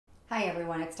Hi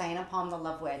everyone, it's Diana Palm, the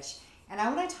Love Witch, and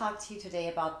I want to talk to you today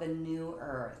about the new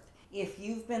earth. If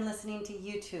you've been listening to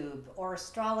YouTube or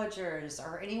astrologers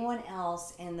or anyone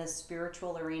else in the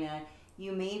spiritual arena,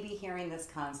 you may be hearing this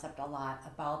concept a lot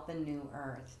about the new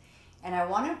earth. And I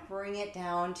want to bring it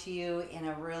down to you in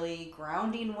a really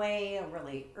grounding way, a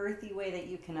really earthy way that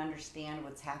you can understand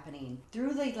what's happening.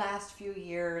 Through the last few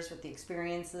years with the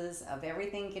experiences of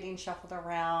everything getting shuffled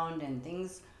around and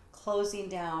things closing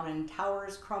down and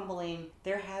towers crumbling,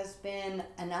 there has been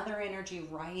another energy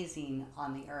rising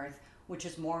on the earth, which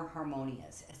is more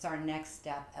harmonious. It's our next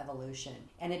step evolution.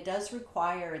 And it does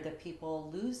require that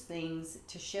people lose things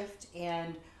to shift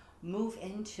and move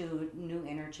into new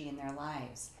energy in their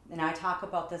lives. And I talk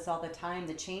about this all the time.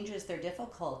 The changes, they're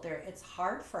difficult. It's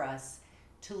hard for us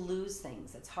to lose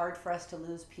things. It's hard for us to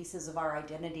lose pieces of our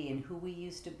identity and who we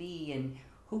used to be and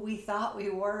who we thought we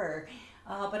were.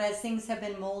 But as things have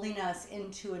been molding us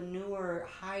into a newer,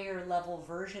 higher level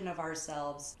version of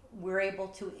ourselves, we're able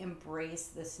to embrace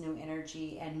this new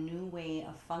energy and new way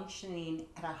of functioning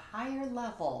at a higher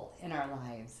level in our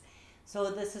lives. So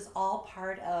this is all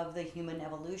part of the human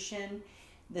evolution.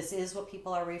 This is what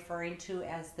people are referring to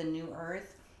as the new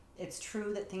earth. It's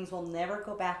true that things will never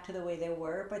go back to the way they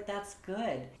were, but that's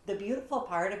good. The beautiful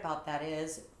part about that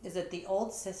is that the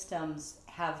old systems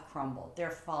have crumbled. They're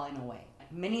falling away.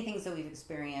 Many things that we've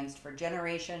experienced for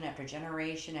generation after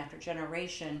generation after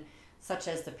generation, such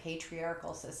as the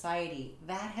patriarchal society,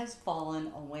 that has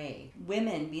fallen away.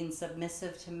 Women being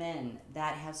submissive to men,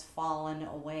 that has fallen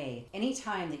away.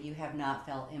 Anytime that you have not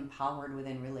felt empowered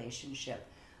within relationship,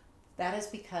 that is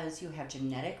because you have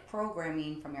genetic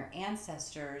programming from your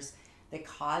ancestors that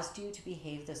caused you to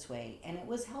behave this way, and it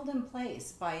was held in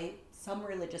place by some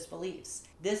religious beliefs.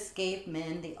 This gave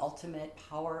men the ultimate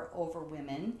power over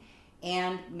women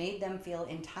and made them feel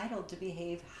entitled to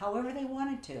behave however they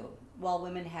wanted to, while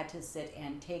women had to sit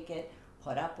and take it,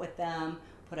 put up with them,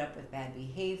 put up with bad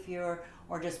behavior,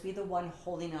 or just be the one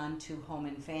holding on to home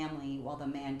and family while the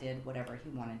man did whatever he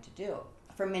wanted to do.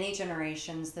 For many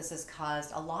generations, this has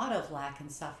caused a lot of lack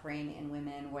and suffering in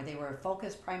women, where they were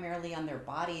focused primarily on their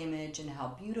body image and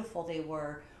how beautiful they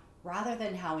were, rather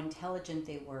than how intelligent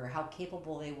they were, how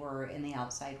capable they were in the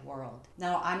outside world.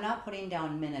 Now, I'm not putting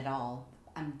down men at all.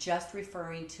 I'm just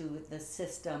referring to the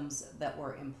systems that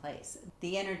were in place,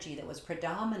 the energy that was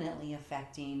predominantly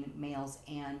affecting males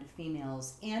and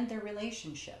females and their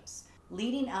relationships.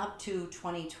 Leading up to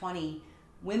 2020,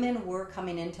 women were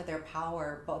coming into their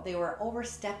power, but they were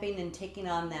overstepping and taking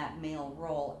on that male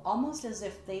role, almost as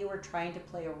if they were trying to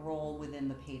play a role within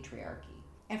the patriarchy.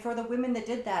 And for the women that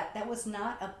did that, that was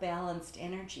not a balanced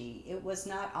energy. It was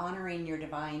not honoring your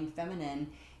divine feminine.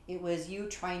 It was you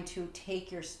trying to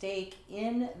take your stake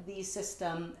in the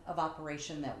system of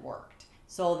operation that worked.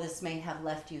 So this may have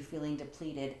left you feeling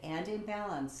depleted and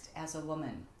imbalanced as a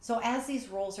woman. So as these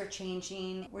roles are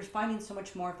changing, we're finding so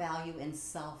much more value in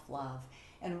self-love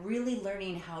and really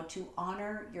learning how to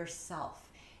honor yourself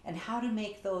and how to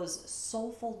make those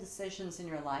soulful decisions in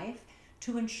your life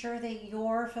to ensure that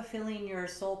you're fulfilling your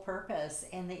soul purpose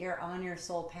and that you're on your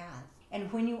soul path. And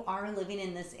when you are living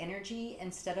in this energy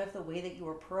instead of the way that you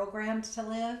were programmed to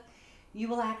live, you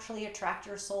will actually attract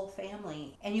your soul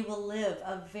family and you will live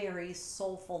a very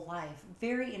soulful life,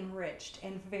 very enriched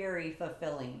and very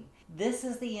fulfilling. This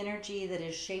is the energy that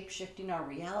is shape-shifting our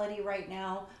reality right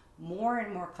now. More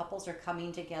and more couples are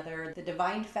coming together. The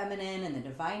divine feminine and the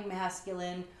divine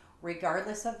masculine,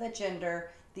 regardless of the gender,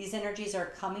 these energies are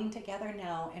coming together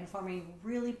now and forming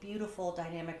really beautiful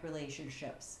dynamic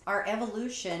relationships. Our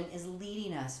evolution is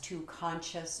leading us to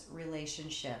conscious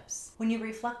relationships. When you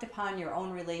reflect upon your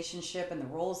own relationship and the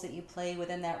roles that you play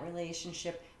within that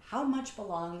relationship, how much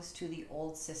belongs to the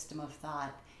old system of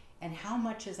thought and how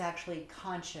much is actually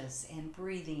conscious and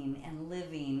breathing and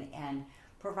living and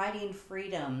providing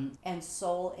freedom and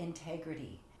soul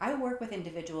integrity. I work with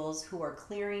individuals who are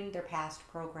clearing their past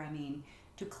programming,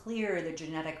 to clear their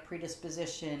genetic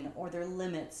predisposition or their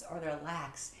limits or their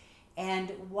lacks.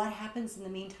 And what happens in the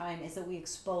meantime is that we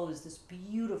expose this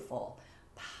beautiful,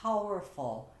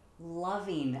 powerful,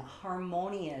 loving,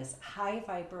 harmonious, high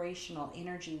vibrational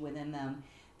energy within them.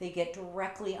 They get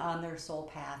directly on their soul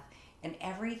path and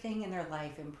everything in their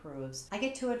life improves. I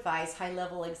get to advise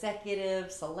high-level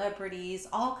executives, celebrities,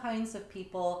 all kinds of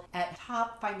people at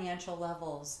top financial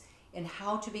levels in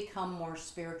how to become more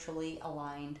spiritually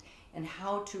aligned and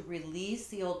how to release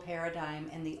the old paradigm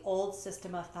and the old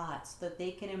system of thought so that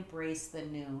they can embrace the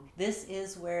new. This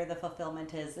is where the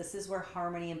fulfillment is. This is where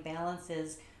harmony and balance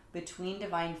is between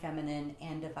divine feminine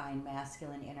and divine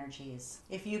masculine energies.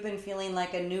 If you've been feeling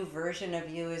like a new version of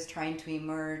you is trying to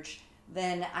emerge,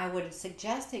 then I would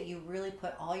suggest that you really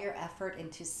put all your effort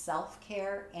into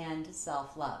self-care and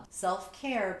self-love.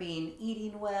 Self-care being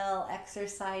eating well,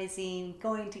 exercising,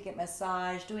 going to get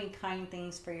massage, doing kind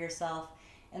things for yourself.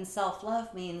 And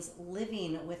self-love means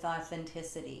living with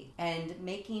authenticity and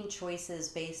making choices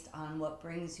based on what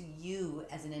brings you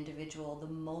as an individual the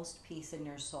most peace in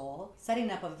your soul, setting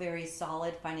up a very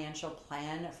solid financial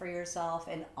plan for yourself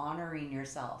and honoring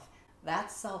yourself.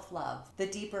 That's self-love, the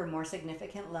deeper, more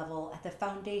significant level at the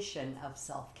foundation of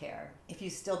self-care. If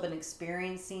you've still been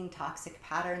experiencing toxic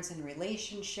patterns in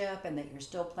relationship and that you're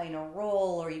still playing a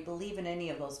role, or you believe in any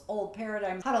of those old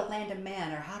paradigms, how to land a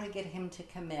man or how to get him to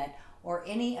commit, or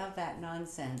any of that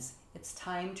nonsense, it's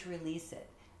time to release it.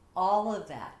 All of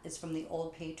that is from the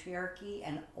old patriarchy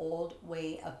and old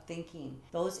way of thinking.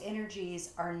 Those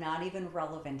energies are not even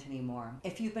relevant anymore.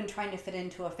 If you've been trying to fit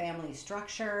into a family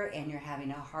structure and you're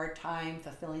having a hard time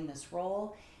fulfilling this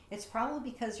role, it's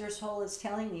probably because your soul is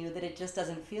telling you that it just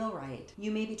doesn't feel right.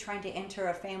 You may be trying to enter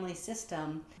a family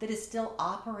system that is still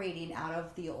operating out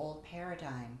of the old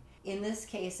paradigm. In this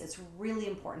case, it's really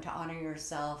important to honor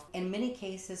yourself. In many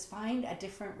cases, find a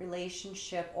different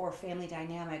relationship or family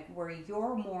dynamic where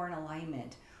you're more in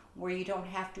alignment, where you don't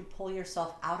have to pull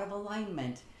yourself out of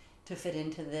alignment to fit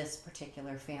into this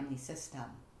particular family system.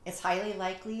 It's highly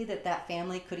likely that that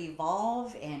family could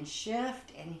evolve and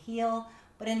shift and heal,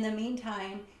 but in the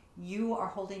meantime, you are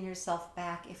holding yourself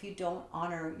back if you don't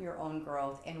honor your own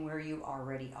growth and where you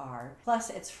already are. Plus,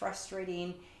 it's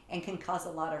frustrating and can cause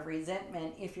a lot of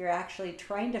resentment if you're actually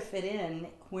trying to fit in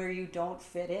where you don't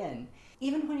fit in.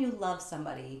 Even when you love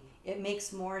somebody, it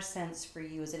makes more sense for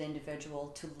you as an individual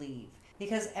to leave,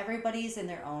 because everybody's in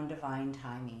their own divine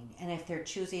timing. And if they're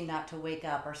choosing not to wake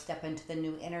up or step into the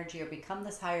new energy or become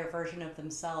this higher version of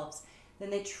themselves, then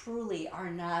they truly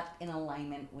are not in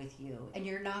alignment with you. And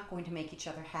you're not going to make each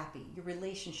other happy. Your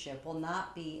relationship will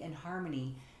not be in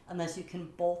harmony unless you can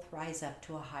both rise up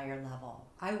to a higher level.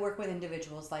 I work with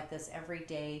individuals like this every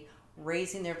day,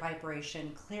 raising their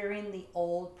vibration, clearing the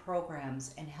old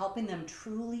programs, and helping them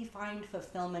truly find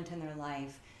fulfillment in their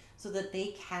life so that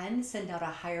they can send out a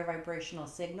higher vibrational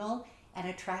signal and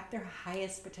attract their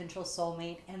highest potential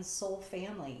soulmate and soul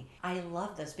family. I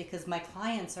love this because my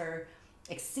clients are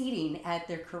exceeding at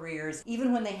their careers.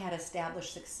 Even when they had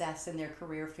established success in their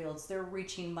career fields, they're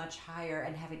reaching much higher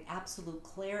and having absolute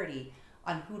clarity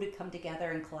on who to come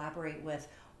together and collaborate with,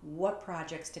 what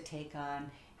projects to take on,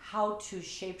 how to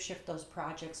shapeshift those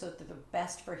projects so that they're the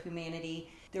best for humanity.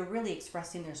 They're really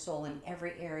expressing their soul in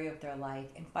every area of their life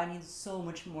and finding so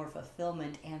much more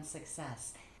fulfillment and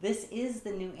success. This is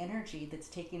the new energy that's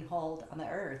taking hold on the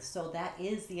earth. So that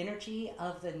is the energy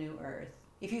of the new earth.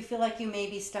 If you feel like you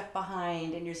may be stuck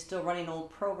behind and you're still running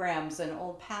old programs and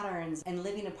old patterns and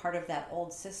living a part of that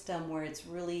old system where it's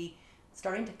really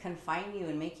starting to confine you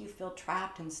and make you feel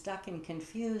trapped and stuck and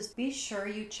confused, be sure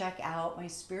you check out my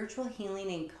spiritual healing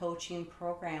and coaching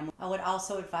program. I would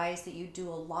also advise that you do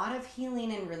a lot of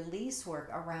healing and release work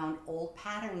around old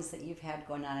patterns that you've had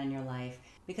going on in your life,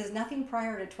 because nothing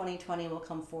prior to 2020 will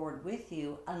come forward with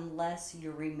you unless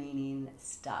you're remaining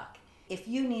stuck. If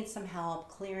you need some help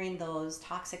clearing those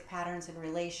toxic patterns in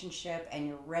relationship and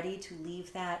you're ready to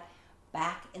leave that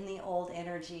back in the old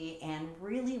energy and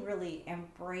really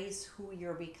embrace who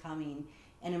you're becoming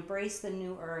and embrace the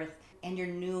new earth and your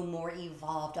new, more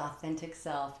evolved, authentic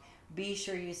self, be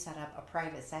sure you set up a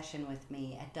private session with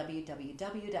me at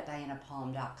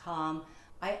www.dianapalm.com.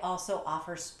 I also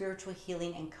offer spiritual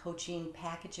healing and coaching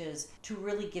packages to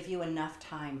really give you enough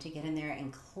time to get in there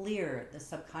and clear the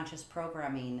subconscious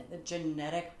programming, the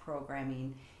genetic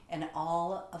programming, and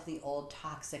all of the old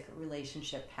toxic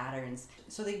relationship patterns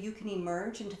so that you can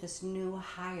emerge into this new,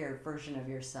 higher version of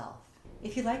yourself.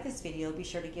 If you like this video, be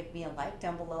sure to give me a like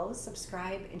down below,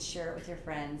 subscribe, and share it with your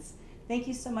friends. Thank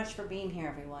you so much for being here,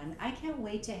 everyone. I can't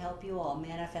wait to help you all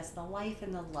manifest the life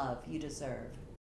and the love you deserve.